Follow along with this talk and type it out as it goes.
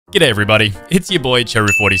G'day everybody, it's your boy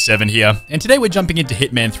Cheru47 here, and today we're jumping into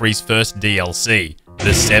Hitman 3's first DLC,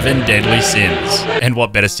 The 7 Deadly Sins. And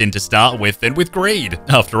what better sin to start with than with greed?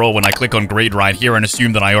 After all, when I click on greed right here and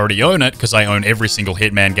assume that I already own it, because I own every single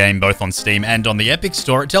Hitman game both on Steam and on the Epic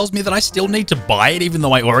Store, it tells me that I still need to buy it even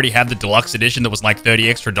though I already have the deluxe edition that was like $30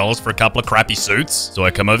 extra for a couple of crappy suits. So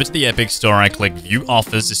I come over to the Epic Store, I click view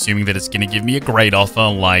offers, assuming that it's going to give me a great offer,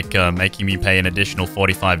 like making me pay an additional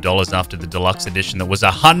 $45 after the deluxe edition that was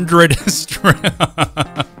 100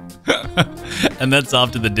 and that's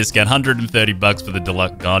after the discount, 130 bucks for the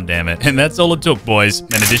deluxe, god damn it. And that's all it took, boys. An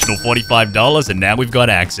additional $45, and now we've got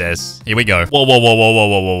access. Here we go. Whoa, whoa, whoa, whoa, whoa,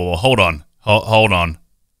 whoa, whoa, whoa. Hold on. Hold on.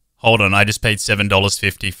 Hold on, I just paid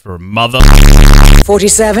 $7.50 for a mother...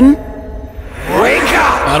 47? Wake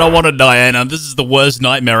up! I don't want to, Diana. This is the worst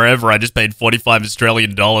nightmare ever. I just paid 45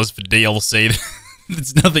 Australian dollars for DLC.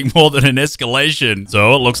 It's nothing more than an escalation.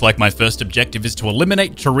 So it looks like my first objective is to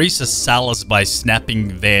eliminate Teresa Salas by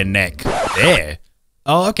snapping their neck. There?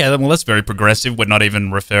 Oh, okay. Well, that's very progressive. We're not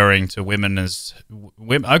even referring to women as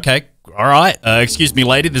women. Okay. All right. Excuse me,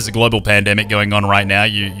 lady. There's a global pandemic going on right now.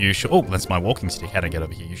 You should... Oh, that's my walking stick. How do I get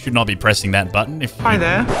over here? You should not be pressing that button. Hi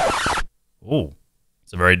there. Oh,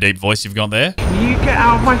 it's a very deep voice you've got there. Can you get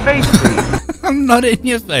out of my face, please? I'm not in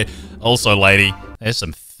your face. Also, lady, there's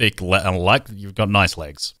some thick like you've got nice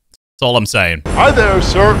legs. That's all I'm saying. Hi there,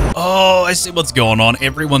 sir. Oh, I see what's going on.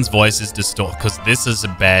 Everyone's voice is distorted because this is a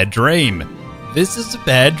bad dream. This is a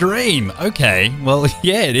bad dream. Okay, well,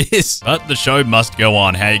 yeah, it is. But the show must go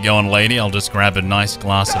on. How you going, lady? I'll just grab a nice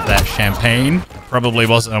glass of that champagne. Probably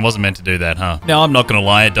wasn't. I wasn't meant to do that, huh? Now, I'm not gonna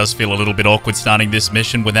lie. It does feel a little bit awkward starting this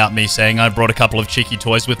mission without me saying I brought a couple of cheeky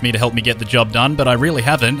toys with me to help me get the job done, but I really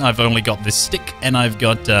haven't. I've only got this stick, and I've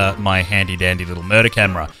got my handy-dandy little murder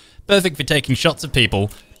camera. Perfect for taking shots of people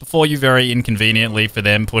before you very inconveniently for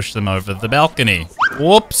them push them over the balcony.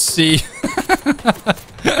 Whoopsie.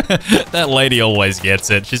 That lady always gets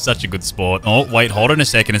it. She's such a good sport. Oh, wait, hold on a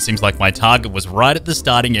second. It seems like my target was right at the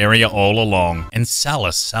starting area all along. And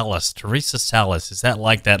Salas, Teresa Salas. Is that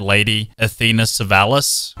like that lady, Athena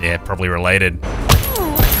Savalas? Yeah, probably related.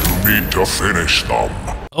 You need to finish them.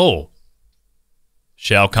 Oh.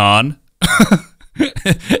 Shao Kahn?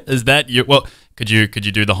 Is that you? Well, could you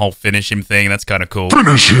do the whole finish him thing? That's kind of cool.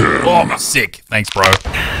 Finish him. Oh, sick. Thanks, bro.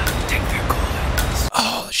 Take their coins.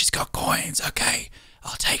 Oh, she's got coins. Okay.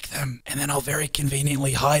 I'll take them, and then I'll very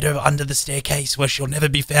conveniently hide her under the staircase where she'll never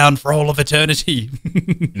be found for all of eternity.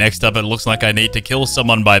 Next up, it looks like I need to kill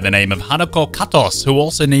someone by the name of Hanako Katos, who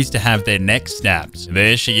also needs to have their neck snapped.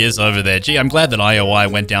 There she is over there. Gee, I'm glad that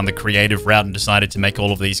IOI went down the creative route and decided to make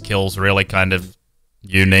all of these kills really kind of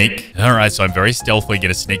unique. Alright, so I'm very stealthily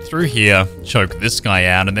gonna sneak through here, choke this guy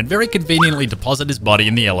out, and then very conveniently deposit his body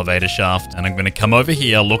in the elevator shaft. And I'm gonna come over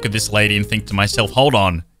here, look at this lady, and think to myself, hold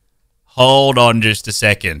on. Hold on just a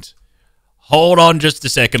second. Hold on just a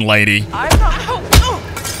second, lady.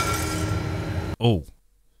 Oh.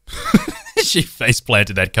 She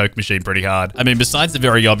face-planted that Coke machine pretty hard. I mean, besides the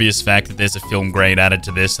very obvious fact that there's a film grain added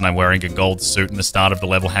to this and I'm wearing a gold suit and the start of the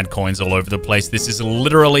level had coins all over the place, this is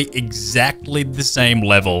literally exactly the same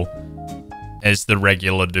level as the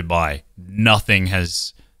regular Dubai. Nothing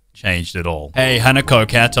has changed at all. Hey, Hanako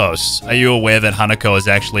Katos. Are you aware that Hanako is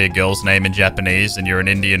actually a girl's name in Japanese and you're an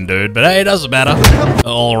Indian dude? But hey, it doesn't matter.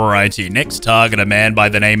 Alrighty, next target, a man by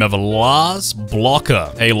the name of Lars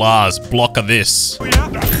Blocker. Hey, Lars, blocker this.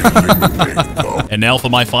 And now for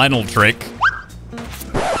my final trick.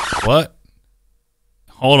 What?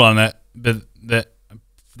 Hold on, that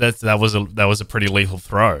was a pretty lethal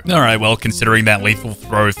throw. Alright, well, considering that lethal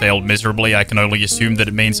throw failed miserably, I can only assume that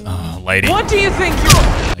it means... Oh, lady. What do you think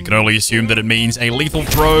you're... I can only assume that it means a lethal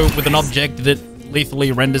throw with an object that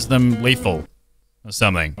lethally renders them lethal. Or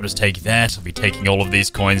something. I'll just take that. I'll be taking all of these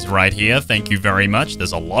coins right here. Thank you very much.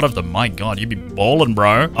 There's a lot of them. My god, you'd be ballin',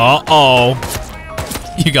 bro. Uh-oh.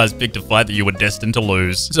 You guys picked a fight that you were destined to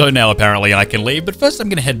lose. So now apparently I can leave, but first I'm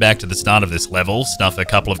gonna head back to the start of this level, stuff a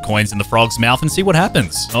couple of coins in the frog's mouth, and see what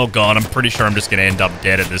happens. Oh god, I'm pretty sure I'm just gonna end up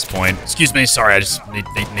dead at this point. Excuse me, sorry, I just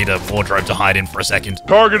need a wardrobe to hide in for a second.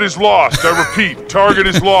 Target is lost. I repeat, target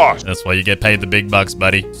is lost. That's why you get paid the big bucks,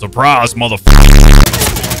 buddy. Surprise, motherfucker.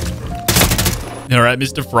 Alright,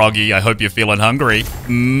 Mr. Froggy, I hope you're feeling hungry.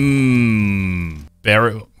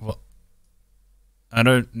 Berry... I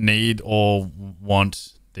don't need or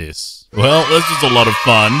want this. Well, this is a lot of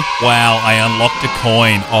fun. Wow, I unlocked a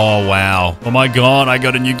coin. Oh, wow. Oh my god, I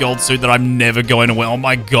got a new gold suit that I'm never going to wear. Oh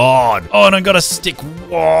my god. Oh, and I got a stick.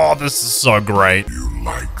 Whoa, this is so great. You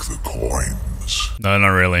like the coins? No, not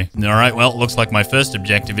really. Alright, well, looks like my first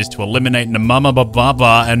objective is to eliminate Namama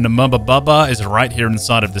and Namama is right here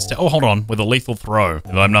inside of this. Oh, hold on, with a lethal throw.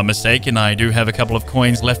 If I'm not mistaken, I do have a couple of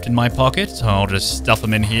coins left in my pocket, so I'll just stuff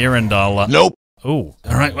them in here and I'll... Nope. Oh,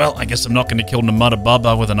 alright, well, I guess I'm not going to kill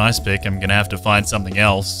Namada with an ice pick. I'm going to have to find something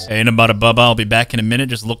else. Hey, Namada, I'll be back in a minute,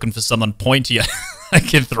 just looking for something pointy I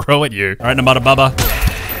can throw at you. Alright, Namada,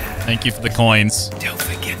 thank you for the coins. Don't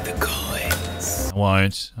forget the coins. I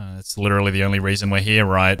won't. That's literally the only reason we're here,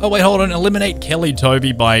 right? Oh, wait, hold on. Eliminate Kelly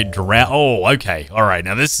Toby by Oh, okay. All right.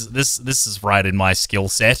 Now, this is right in my skill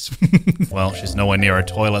set. Well, she's nowhere near a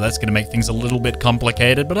toilet. That's going to make things a little bit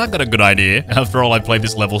complicated, but I've got a good idea. After all, I've played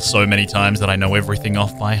this level so many times that I know everything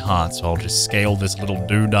off by heart, so I'll just scale this little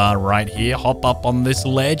doodah right here, hop up on this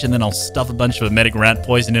ledge, and then I'll stuff a bunch of emetic rat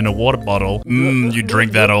poison in a water bottle. You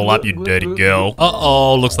drink that all up, you dirty girl.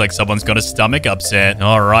 Uh-oh, looks like someone's got a stomach upset.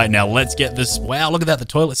 All right, now let's get this. Wow, look at that. The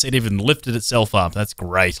toilet seat even lifted itself up. That's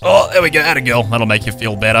great. Oh, there we go. Atta girl. That'll make you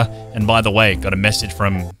feel better. And by the way, got a message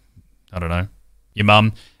from, I don't know, your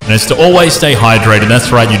mum. And it's to always stay hydrated.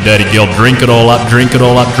 That's right, you dirty girl. Drink it all up, drink it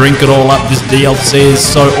all up, drink it all up. This DLC is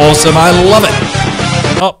so awesome. I love it.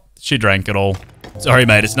 Oh, she drank it all. Sorry,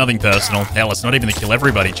 mate, it's nothing personal. Hell, it's not even the Kill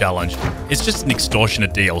Everybody challenge. It's just an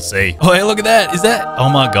extortionate DLC. Oh, hey, look at that. Is that... Oh,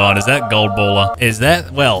 my God. Is that Gold Baller? Is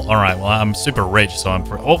that... Well, all right. Well, I'm super rich, so I'm...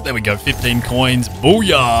 Oh, there we go. 15 coins.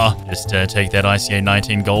 Booyah! Just take that ICA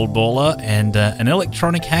 19 Gold Baller and an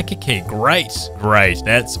electronic hacker key. Great. Great.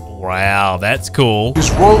 That's... Wow, that's cool.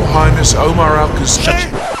 His Royal Highness Omar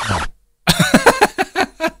Al-Qassim.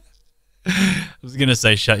 I was going to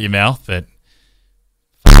say shut your mouth, but...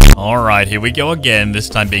 Alright, here we go again, this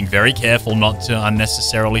time being very careful not to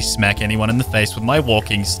unnecessarily smack anyone in the face with my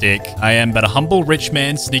walking stick. I am but a humble rich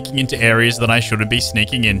man sneaking into areas that I shouldn't be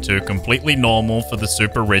sneaking into, completely normal for the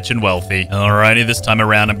super rich and wealthy. Alrighty, this time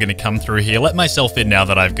around I'm gonna come through here, let myself in now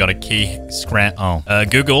that I've got a key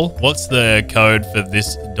Google, what's the code for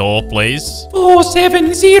this door, please?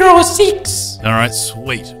 4706. Alright,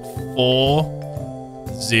 sweet.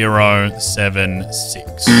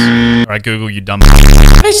 4076. Alright, Google, you dumb.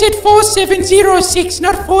 I said 4706,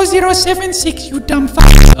 not 4076, you dumb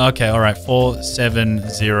fuck. Okay, alright,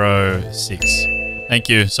 4706. Thank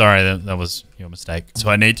you. Sorry, that was your mistake. So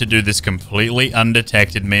I need to do this completely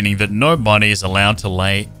undetected, meaning that nobody is allowed to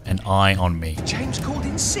lay an eye on me. James called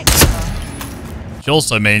in sick. Which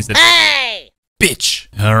also means that... Hey! Bitch!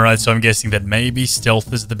 Alright, so I'm guessing that maybe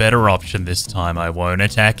stealth is the better option this time. I won't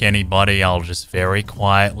attack anybody. I'll just very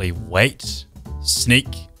quietly wait, sneak,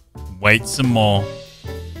 wait some more.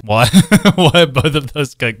 Why? Why are both of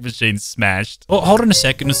those Coke machines smashed? Oh, hold on a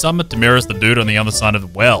second. Some Tamira's the dude on the other side of the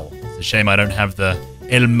well. It's a shame I don't have the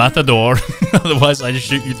El Matador. Otherwise, I just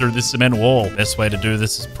shoot you through this cement wall. Best way to do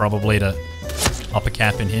this is probably to pop a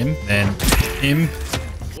cap in him, then him.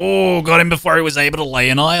 Oh, got him before he was able to lay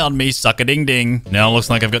an eye on me. Sucker ding ding. Now it looks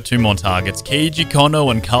like I've got two more targets. Keiji Kono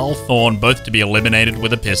and Carl Thorne, both to be eliminated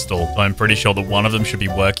with a pistol. So I'm pretty sure that one of them should be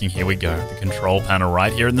working. Here we go. The control panel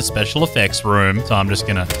right here in the special effects room. So I'm just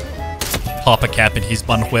gonna pop a cap in his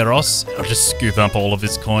banjueros. I'll just scoop up all of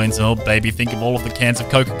his coins. Oh, baby, think of all of the cans of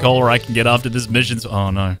Coca-Cola I can get after this mission. Oh,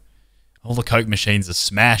 no. All the Coke machines are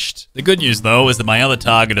smashed. The good news, though, is that my other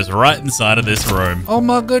target is right inside of this room. Oh,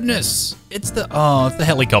 my goodness. It's the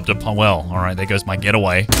helicopter. Well, all right, there goes my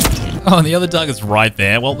getaway. Oh, and the other target's right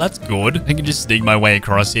there. Well, that's good. I can just sneak my way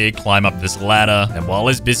across here, climb up this ladder, and while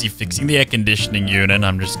he's busy fixing the air conditioning unit,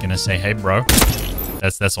 I'm just gonna say, hey, bro.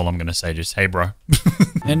 That's all I'm gonna say, just hey, bro.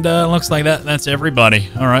 And looks like that's everybody.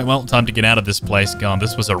 All right, well, time to get out of this place. God,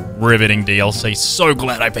 this was a riveting DLC. So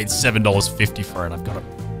glad I paid $7.50 for it. I've got a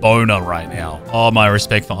boner right now. Oh, my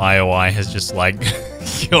respect for IOI has just like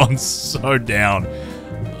gone so down.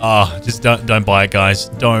 Just don't buy it, guys.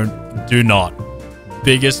 Do not.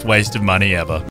 Biggest waste of money ever.